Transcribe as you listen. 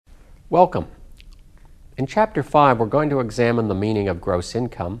Welcome. In Chapter 5, we're going to examine the meaning of gross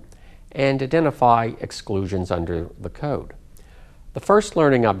income and identify exclusions under the code. The first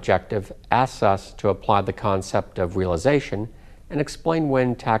learning objective asks us to apply the concept of realization and explain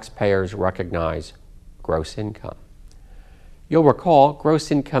when taxpayers recognize gross income. You'll recall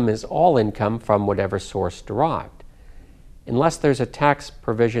gross income is all income from whatever source derived. Unless there's a tax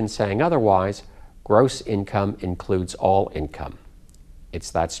provision saying otherwise, gross income includes all income.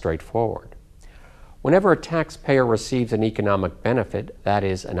 It's that straightforward. Whenever a taxpayer receives an economic benefit, that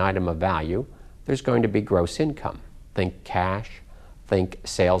is, an item of value, there's going to be gross income. Think cash, think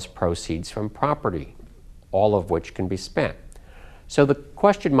sales proceeds from property, all of which can be spent. So the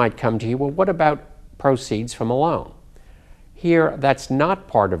question might come to you, well, what about proceeds from a loan? Here, that's not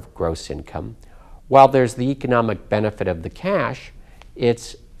part of gross income. While there's the economic benefit of the cash,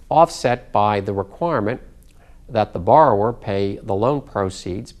 it's offset by the requirement that the borrower pay the loan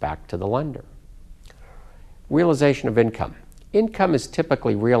proceeds back to the lender. Realization of income. Income is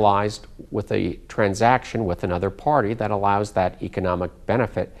typically realized with a transaction with another party that allows that economic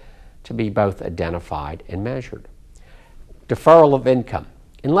benefit to be both identified and measured. Deferral of income.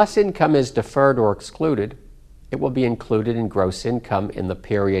 Unless income is deferred or excluded, it will be included in gross income in the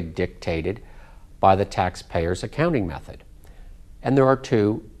period dictated by the taxpayer's accounting method. And there are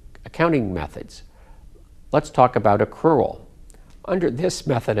two accounting methods. Let's talk about accrual. Under this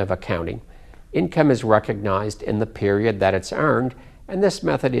method of accounting, income is recognized in the period that it's earned, and this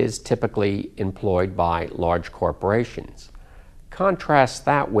method is typically employed by large corporations. Contrast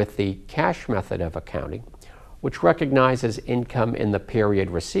that with the cash method of accounting, which recognizes income in the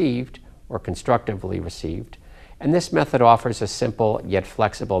period received or constructively received, and this method offers a simple yet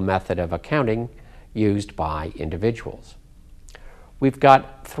flexible method of accounting used by individuals. We've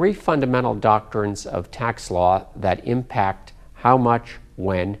got three fundamental doctrines of tax law that impact how much,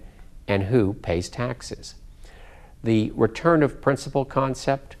 when, and who pays taxes. The return of principal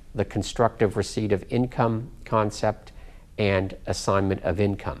concept, the constructive receipt of income concept, and assignment of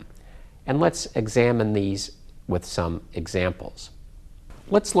income. And let's examine these with some examples.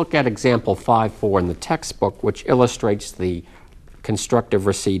 Let's look at example 5.4 in the textbook, which illustrates the constructive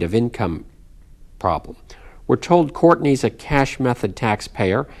receipt of income problem. We're told Courtney's a cash method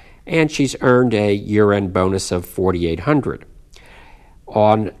taxpayer and she's earned a year-end bonus of $4,800.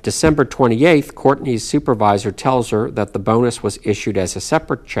 On December 28th, Courtney's supervisor tells her that the bonus was issued as a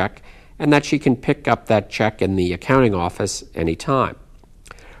separate check and that she can pick up that check in the accounting office anytime.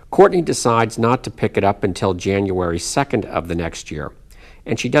 Courtney decides not to pick it up until January 2nd of the next year,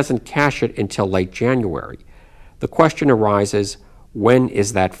 and she doesn't cash it until late January. The question arises, when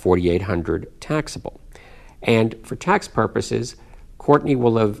is that $4,800 taxable? And for tax purposes, Courtney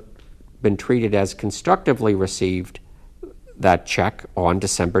will have been treated as constructively received that check on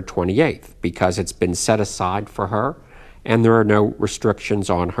December 28th because it's been set aside for her and there are no restrictions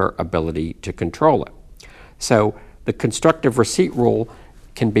on her ability to control it. So the constructive receipt rule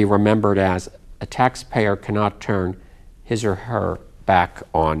can be remembered as a taxpayer cannot turn his or her back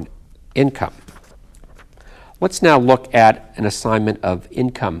on income. Let's now look at an assignment of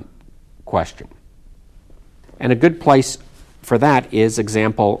income question. And a good place for that is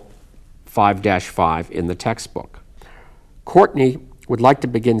example 5-5 in the textbook. Courtney would like to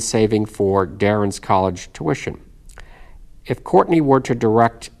begin saving for Darren's college tuition. If Courtney were to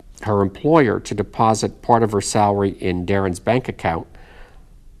direct her employer to deposit part of her salary in Darren's bank account,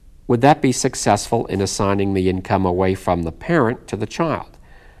 would that be successful in assigning the income away from the parent to the child?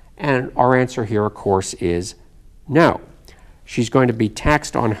 And our answer here, of course, is no. She's going to be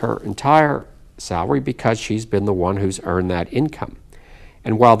taxed on her entire salary because she's been the one who's earned that income.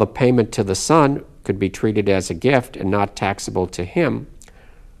 And while the payment to the son could be treated as a gift and not taxable to him,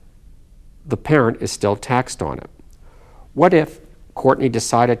 the parent is still taxed on it. What if Courtney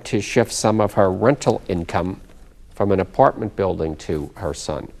decided to shift some of her rental income from an apartment building to her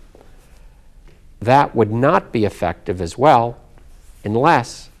son? That would not be effective as well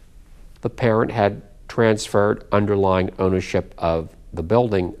unless the parent had transferred underlying ownership of the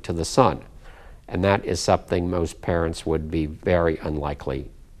building to the son. And that is something most parents would be very unlikely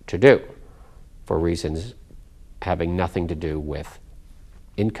to do for reasons having nothing to do with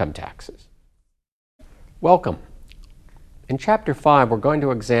income taxes. Welcome. In Chapter 5, we're going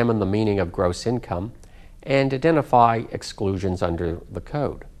to examine the meaning of gross income and identify exclusions under the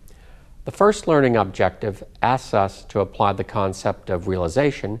code. The first learning objective asks us to apply the concept of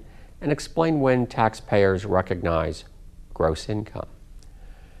realization and explain when taxpayers recognize gross income.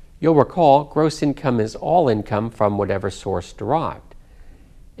 You'll recall gross income is all income from whatever source derived.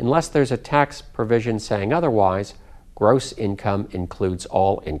 Unless there's a tax provision saying otherwise, gross income includes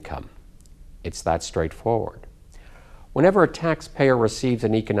all income. It's that straightforward. Whenever a taxpayer receives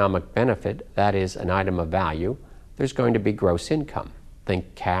an economic benefit, that is, an item of value, there's going to be gross income.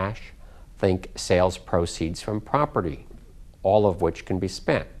 Think cash, think sales proceeds from property, all of which can be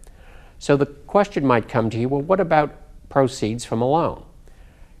spent. So the question might come to you, well, what about proceeds from a loan?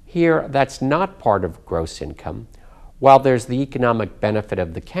 Here, that's not part of gross income. While there's the economic benefit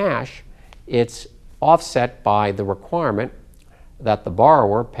of the cash, it's offset by the requirement that the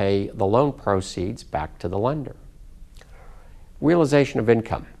borrower pay the loan proceeds back to the lender. Realization of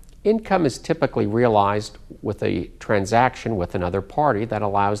income. Income is typically realized with a transaction with another party that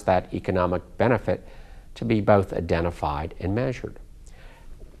allows that economic benefit to be both identified and measured.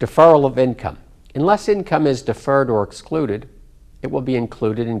 Deferral of income. Unless income is deferred or excluded, it will be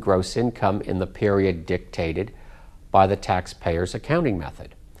included in gross income in the period dictated by the taxpayer's accounting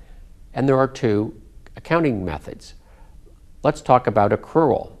method. And there are two accounting methods. Let's talk about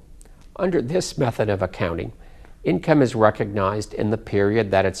accrual. Under this method of accounting, income is recognized in the period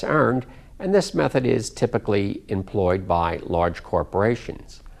that it's earned, and this method is typically employed by large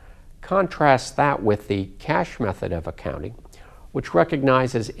corporations. Contrast that with the cash method of accounting, which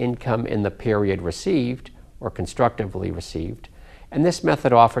recognizes income in the period received or constructively received, and this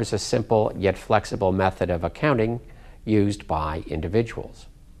method offers a simple yet flexible method of accounting used by individuals.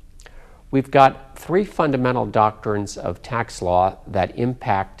 We've got three fundamental doctrines of tax law that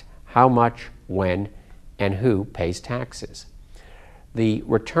impact how much, when, and who pays taxes. The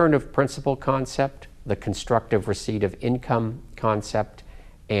return of principal concept, the constructive receipt of income concept,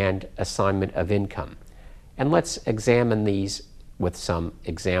 and assignment of income. And let's examine these with some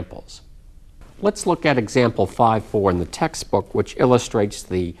examples. Let's look at example 5.4 in the textbook, which illustrates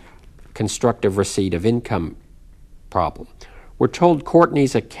the constructive receipt of income problem. We're told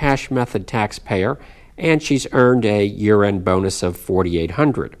Courtney's a cash method taxpayer, and she's earned a year-end bonus of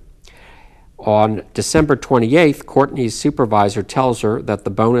 $4,800. On December 28th, Courtney's supervisor tells her that the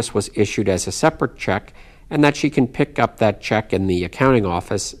bonus was issued as a separate check and that she can pick up that check in the accounting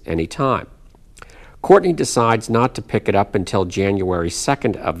office anytime. Courtney decides not to pick it up until January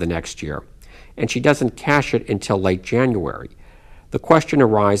 2nd of the next year, and she doesn't cash it until late January. The question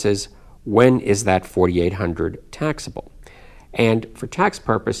arises, when is that $4,800 taxable? And for tax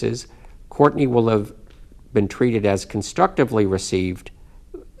purposes, Courtney will have been treated as constructively received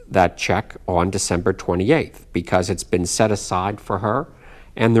that check on December 28th because it's been set aside for her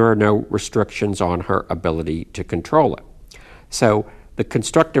and there are no restrictions on her ability to control it. So the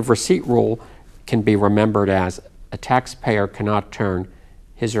constructive receipt rule can be remembered as a taxpayer cannot turn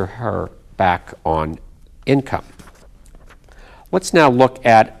his or her back on income. Let's now look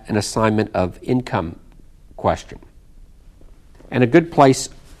at an assignment of income question. And a good place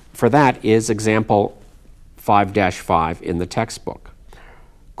for that is example 5-5 in the textbook.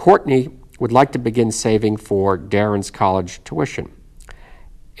 Courtney would like to begin saving for Darren's college tuition.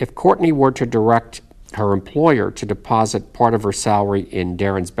 If Courtney were to direct her employer to deposit part of her salary in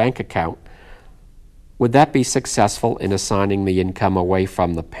Darren's bank account, would that be successful in assigning the income away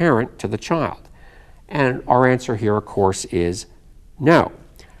from the parent to the child? And our answer here, of course, is no.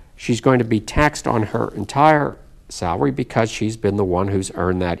 She's going to be taxed on her entire salary because she's been the one who's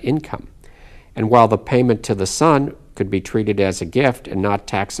earned that income. And while the payment to the son could be treated as a gift and not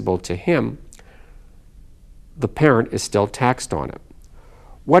taxable to him, the parent is still taxed on it.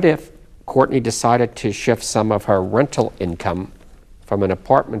 What if Courtney decided to shift some of her rental income from an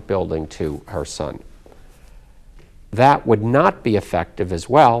apartment building to her son? That would not be effective as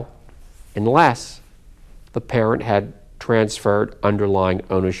well unless the parent had transferred underlying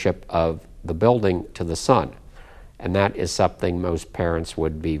ownership of the building to the son. And that is something most parents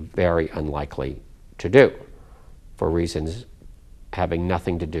would be very unlikely to do for reasons having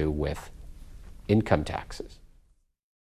nothing to do with income taxes.